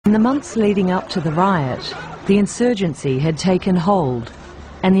In the months leading up to the riot, the insurgency had taken hold,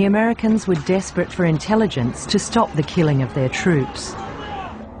 and the Americans were desperate for intelligence to stop the killing of their troops.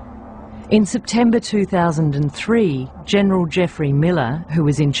 In September 2003, General Jeffrey Miller, who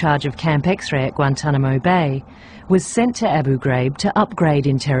was in charge of Camp X-Ray at Guantanamo Bay, was sent to Abu Ghraib to upgrade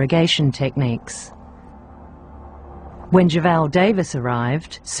interrogation techniques. When Javal Davis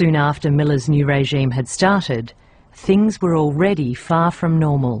arrived, soon after Miller's new regime had started, things were already far from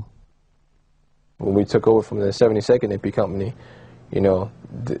normal. When we took over from the 72nd MP company, you know,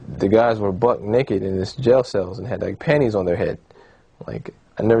 the guys were buck naked in this jail cells and had like panties on their head. Like,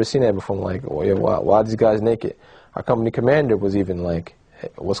 I'd never seen that before. I'm like, well, yeah, why are these guys naked? Our company commander was even like, hey,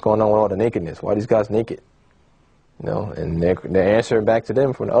 what's going on with all the nakedness? Why are these guys naked? You know, and their answer back to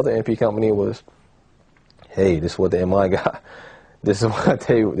them from the other MP company was, hey, this is what the MI got. This is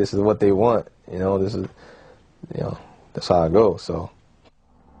what they want. You know, that's how it goes. So.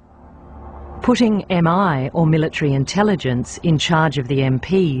 Putting MI, or military intelligence, in charge of the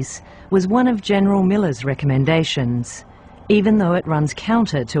MPs was one of General Miller's recommendations, even though it runs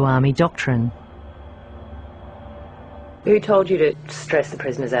counter to Army doctrine. Who told you to stress the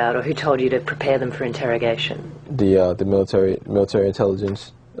prisoners out, or who told you to prepare them for interrogation? The military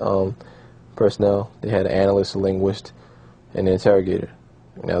intelligence personnel. They had an analyst, a linguist, and an interrogator.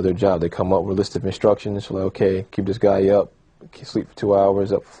 Now their job, they come up with a list of instructions, like, okay, keep this guy up, sleep for 2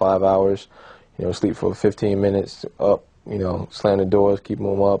 hours, up for 5 hours, you know, sleep for 15 minutes, up, you know, slam the doors, keep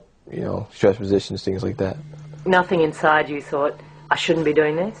them up, you know, stretch positions, things like that. Nothing inside you thought, I shouldn't be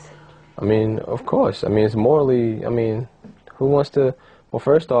doing this? I mean, of course. I mean, it's morally, I mean, who wants to, well,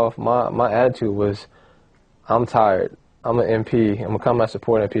 first off, my attitude was, I'm tired. I'm an MP. I'm a combat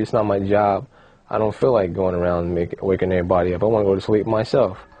support MP. It's not my job. I don't feel like going around and waking everybody up. I want to go to sleep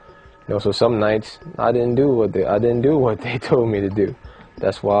myself. You know, so some nights I didn't do what they told me to do.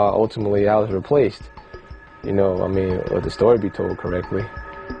 That's why ultimately I was replaced. You know, I mean, let the story be told correctly.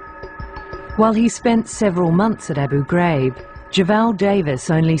 While he spent several months at Abu Ghraib, Javal Davis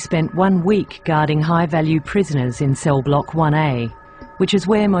only spent 1 week guarding high-value prisoners in cell block 1A, which is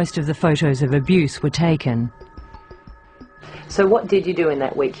where most of the photos of abuse were taken. So what did you do in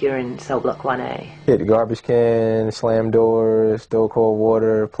that week you're in cell block 1A? Hit the garbage can, slam doors, throw cold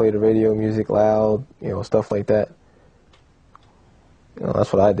water, play the radio music loud, you know, stuff like that. You know,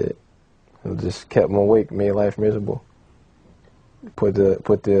 that's what I did. It just kept them awake, made life miserable. Put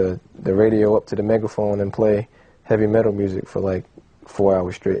the radio up to the megaphone and play heavy metal music for like 4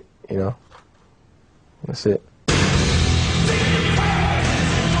 hours straight, you know? That's it.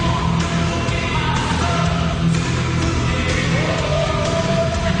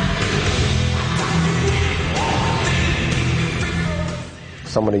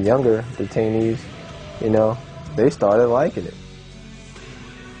 Some of the younger detainees, you know, they started liking it.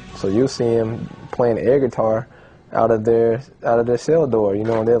 So you'll see them playing air guitar out of their cell door, you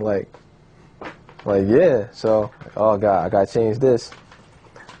know, and they're like, yeah. So, oh God, I gotta change this.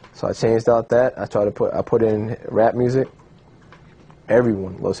 So I changed out that. I put in rap music.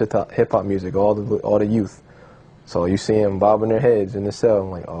 Everyone loves hip hop music, all the youth. So you see them bobbing their heads in the cell. I'm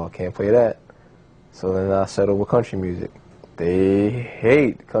like, oh, I can't play that. So then I settled with country music. They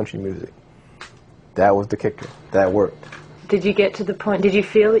hate country music. That was the kicker. That worked. Did you get to the point, did you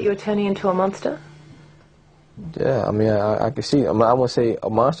feel that you were turning into a monster? Yeah, I mean, I could see, I wouldn't say a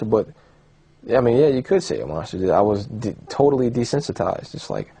monster, but, yeah, I mean, yeah, you could say a monster. I was totally desensitized. Just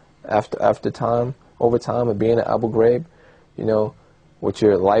like, over time of being at Abu Ghraib, you know, with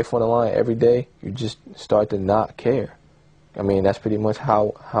your life on the line every day, you just start to not care. I mean, that's pretty much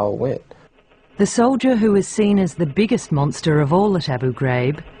how it went. The soldier who was seen as the biggest monster of all at Abu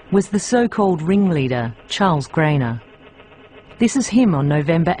Ghraib was the so-called ringleader, Charles Grainer. This is him on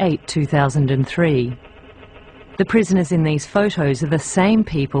November 8, 2003. The prisoners in these photos are the same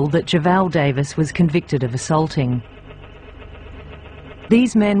people that Javal Davis was convicted of assaulting.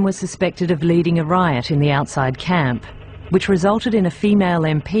 These men were suspected of leading a riot in the outside camp, which resulted in a female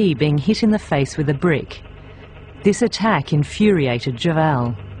MP being hit in the face with a brick. This attack infuriated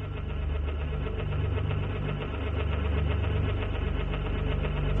Javal.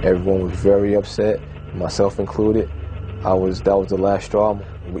 Everyone was very upset, myself included. That was the last straw.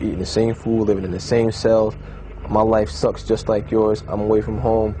 We're eating the same food, living in the same cells. My life sucks just like yours. I'm away from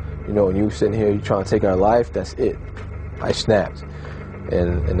home, you know, and you sitting here, you trying to take our life. That's it. I snapped,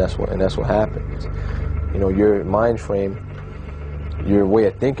 and that's what happened. You know, your mind frame, your way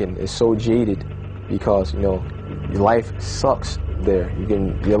of thinking is so jaded because, you know, your life sucks there.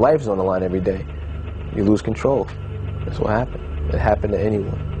 Your life is on the line every day. You lose control. That's what happened. It happened to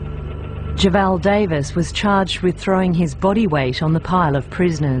anyone. Javal Davis was charged with throwing his body weight on the pile of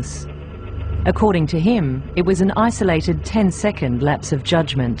prisoners. According to him, it was an isolated 10-second lapse of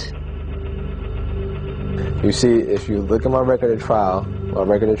judgment. You see, if you look at my record of trial,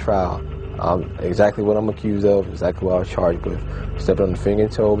 exactly what I'm accused of, exactly what I was charged with. Stepping on the finger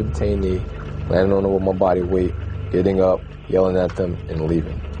and toe of a detainee, landing on them with my body weight, getting up, yelling at them, and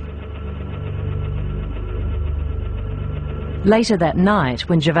leaving. Later that night,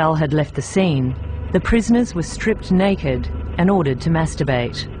 when Javal had left the scene, the prisoners were stripped naked and ordered to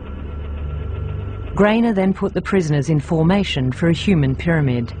masturbate. Grainer then put the prisoners in formation for a human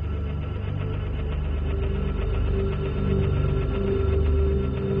pyramid.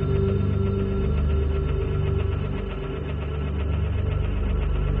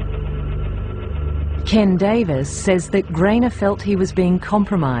 Ken Davis says that Grainer felt he was being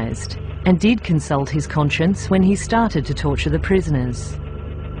compromised and did consult his conscience when he started to torture the prisoners.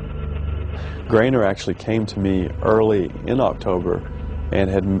 Grainer actually came to me early in October and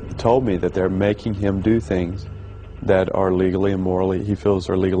had told me that they're making him do things that are legally and morally, he feels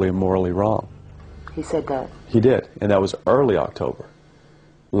are legally and morally wrong. He said that? He did, and that was early October.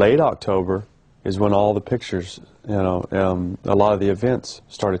 Late October is when all the pictures, a lot of the events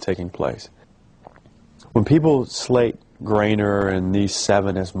started taking place. When people slate Grainer and these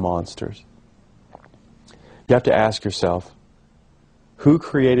 7 as monsters, you have to ask yourself, who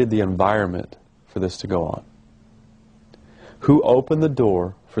created the environment for this to go on? Who opened the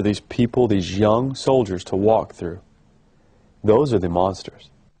door for these people, these young soldiers, to walk through? Those are the monsters.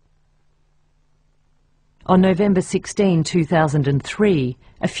 On November 16, 2003,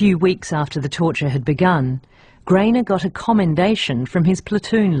 a few weeks after the torture had begun, Grainer got a commendation from his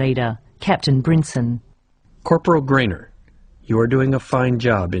platoon leader, Captain Brinson. Corporal Grainer, you are doing a fine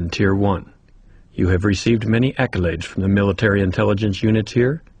job in Tier 1. You have received many accolades from the military intelligence units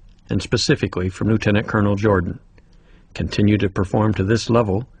here, and specifically from Lieutenant Colonel Jordan. Continue to perform to this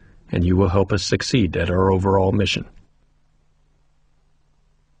level, and you will help us succeed at our overall mission.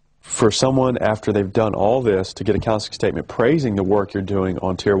 For someone, after they've done all this, to get a counseling statement praising the work you're doing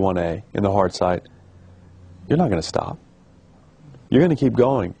on Tier 1A in the hard site, you're not going to stop. You're going to keep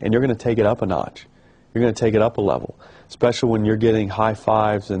going, and you're going to take it up a notch. You're going to take it up a level, especially when you're getting high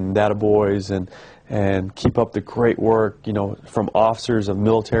fives and attaboys and keep up the great work, from officers of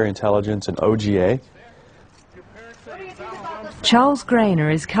military intelligence and OGA. Charles Grainer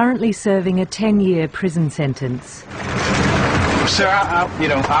is currently serving a 10-year prison sentence. Sir,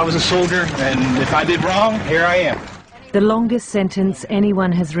 I was a soldier, and if I did wrong, here I am. The longest sentence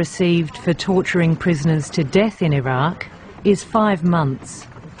anyone has received for torturing prisoners to death in Iraq is 5 months.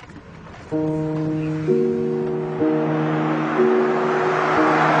 Oh,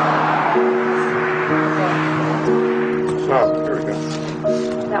 here we go.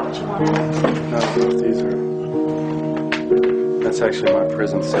 Is that what you wanted? No, these are... That's actually my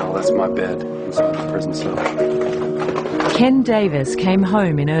prison cell. That's my bed inside the prison cell. Ken Davis came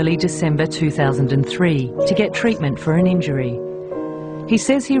home in early December 2003 to get treatment for an injury. He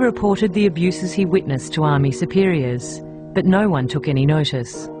says he reported the abuses he witnessed to Army superiors, but no one took any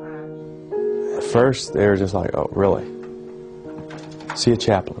notice. At first, they were just like, oh, really? See a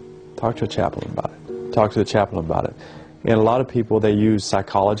chaplain. Talk to a chaplain about it. Talk to the chaplain about it. And a lot of people, they use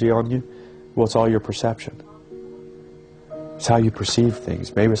psychology on you. Well, it's all your perception. It's how you perceive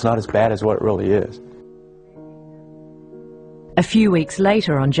things. Maybe it's not as bad as what it really is. A few weeks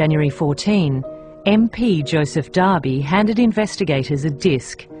later, on January 14, MP Joseph Darby handed investigators a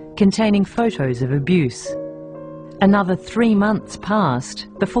disc containing photos of abuse. Another 3 months passed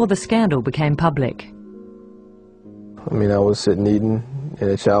before the scandal became public. I mean, I was sitting eating in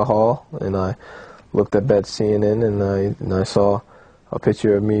a chow hall, and I looked up at CNN, and I saw a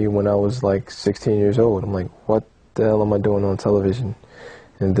picture of me when I was like 16 years old. I'm like, what the hell am I doing on television?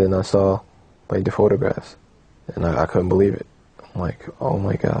 And then I saw like the photographs, and I couldn't believe it. I'm like, oh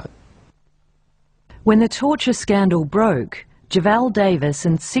my God. When the torture scandal broke, Javal Davis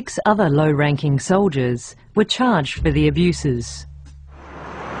and 6 other low-ranking soldiers were charged for the abuses.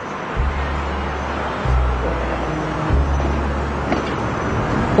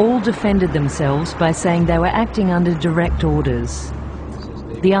 All defended themselves by saying they were acting under direct orders.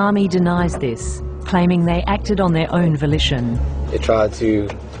 The Army denies this, claiming they acted on their own volition. They tried to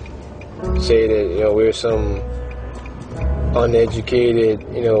say that, we're some uneducated,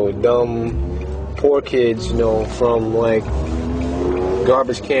 dumb, poor kids, from like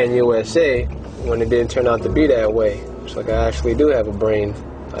Garbage Can USA, when it didn't turn out to be that way. It's like I actually do have a brain.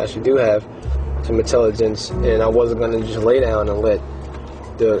 I actually do have some intelligence, and I wasn't going to just lay down and let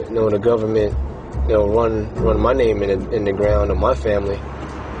the government run my name in the ground of my family.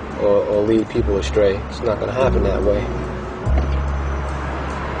 or lead people astray. It's not going to happen that way.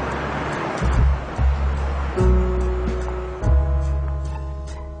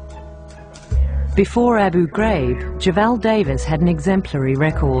 Before Abu Ghraib, Javal Davis had an exemplary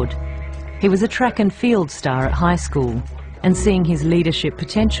record. He was a track and field star at high school, and seeing his leadership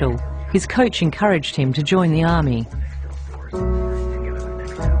potential, his coach encouraged him to join the army.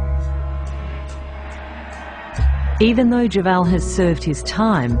 Even though Javal has served his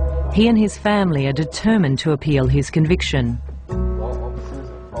time, he and his family are determined to appeal his conviction.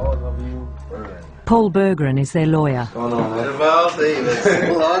 Paul Bergeron is their lawyer. What's going on, man? Javal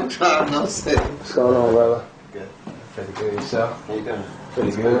Davis. Long time no see. What's going on, brother? Good. Pretty good yourself? How you doing?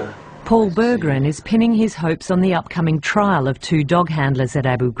 Pretty good. Paul Bergeron is pinning his hopes on the upcoming trial of 2 dog handlers at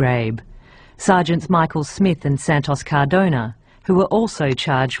Abu Ghraib, Sergeants Michael Smith and Santos Cardona, who were also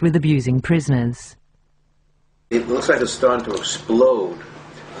charged with abusing prisoners. It looks like it's starting to explode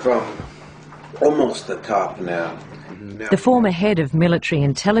from almost the top now. The former head of military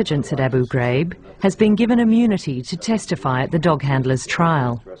intelligence at Abu Ghraib has been given immunity to testify at the dog handlers'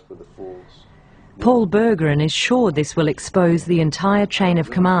 trial. Paul Bergeron is sure this will expose the entire chain of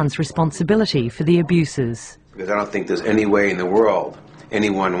command's responsibility for the abuses. Because I don't think there's any way in the world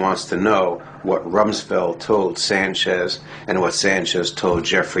anyone wants to know what Rumsfeld told Sanchez and what Sanchez told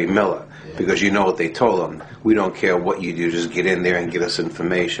Jeffrey Miller. Because you know what they told him. We don't care what you do, just get in there and get us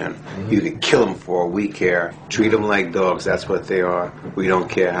information. You can kill them for all we care. Treat them like dogs, that's what they are. We don't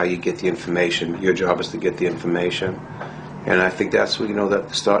care how you get the information. Your job is to get the information. And I think that's, you know,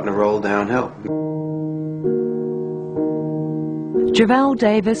 that's starting to roll downhill. Javal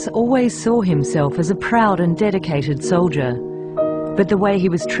Davis always saw himself as a proud and dedicated soldier. But the way he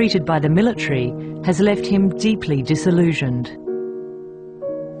was treated by the military has left him deeply disillusioned.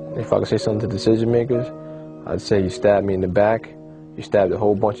 If I could say something to decision makers, I'd say you stabbed me in the back, you stabbed a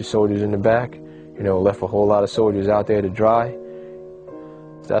whole bunch of soldiers in the back, you know, left a whole lot of soldiers out there to dry.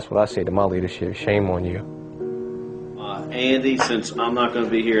 That's what I say to my leadership, shame on you. Andy, since I'm not going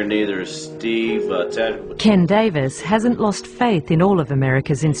to be here, neither is Steve, Ted. Ken Davis hasn't lost faith in all of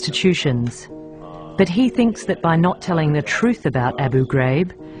America's institutions. But he thinks that by not telling the truth about Abu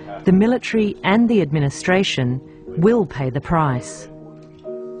Ghraib, the military and the administration will pay the price.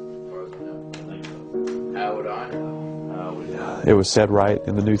 It was said right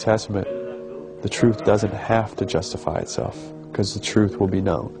in the New Testament, the truth doesn't have to justify itself, because the truth will be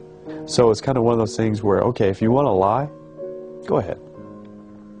known. So it's kind of one of those things where, okay, if you want to lie, go ahead,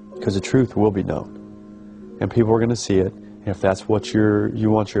 because the truth will be known. And people are going to see it, and if that's what you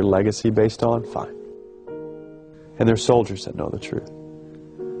want your legacy based on, fine. And there's soldiers that know the truth.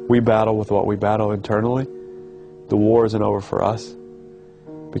 We battle with what we battle internally. The war isn't over for us,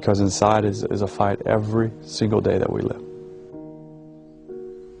 because inside is a fight every single day that we live.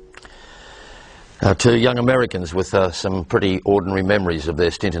 Now, 2 young Americans with some pretty ordinary memories of their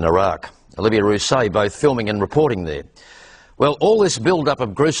stint in Iraq. Olivia Rousset, both filming and reporting there. Well, all this build-up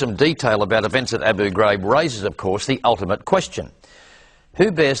of gruesome detail about events at Abu Ghraib raises, of course, the ultimate question.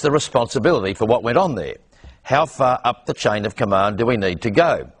 Who bears the responsibility for what went on there? How far up the chain of command do we need to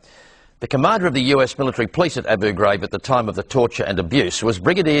go? The commander of the US military police at Abu Ghraib at the time of the torture and abuse was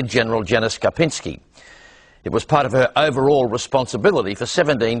Brigadier General Janice Karpinski. It was part of her overall responsibility for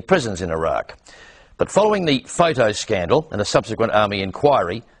 17 prisons in Iraq. But following the photo scandal and a subsequent army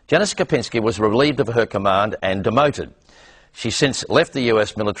inquiry, Janice Karpinski was relieved of her command and demoted. She's since left the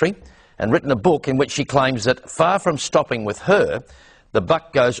US military and written a book in which she claims that far from stopping with her, the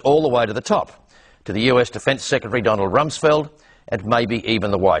buck goes all the way to the top, to the US Defence Secretary Donald Rumsfeld and maybe even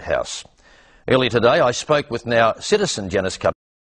the White House. Earlier today I spoke with now citizen Janice Karpinski.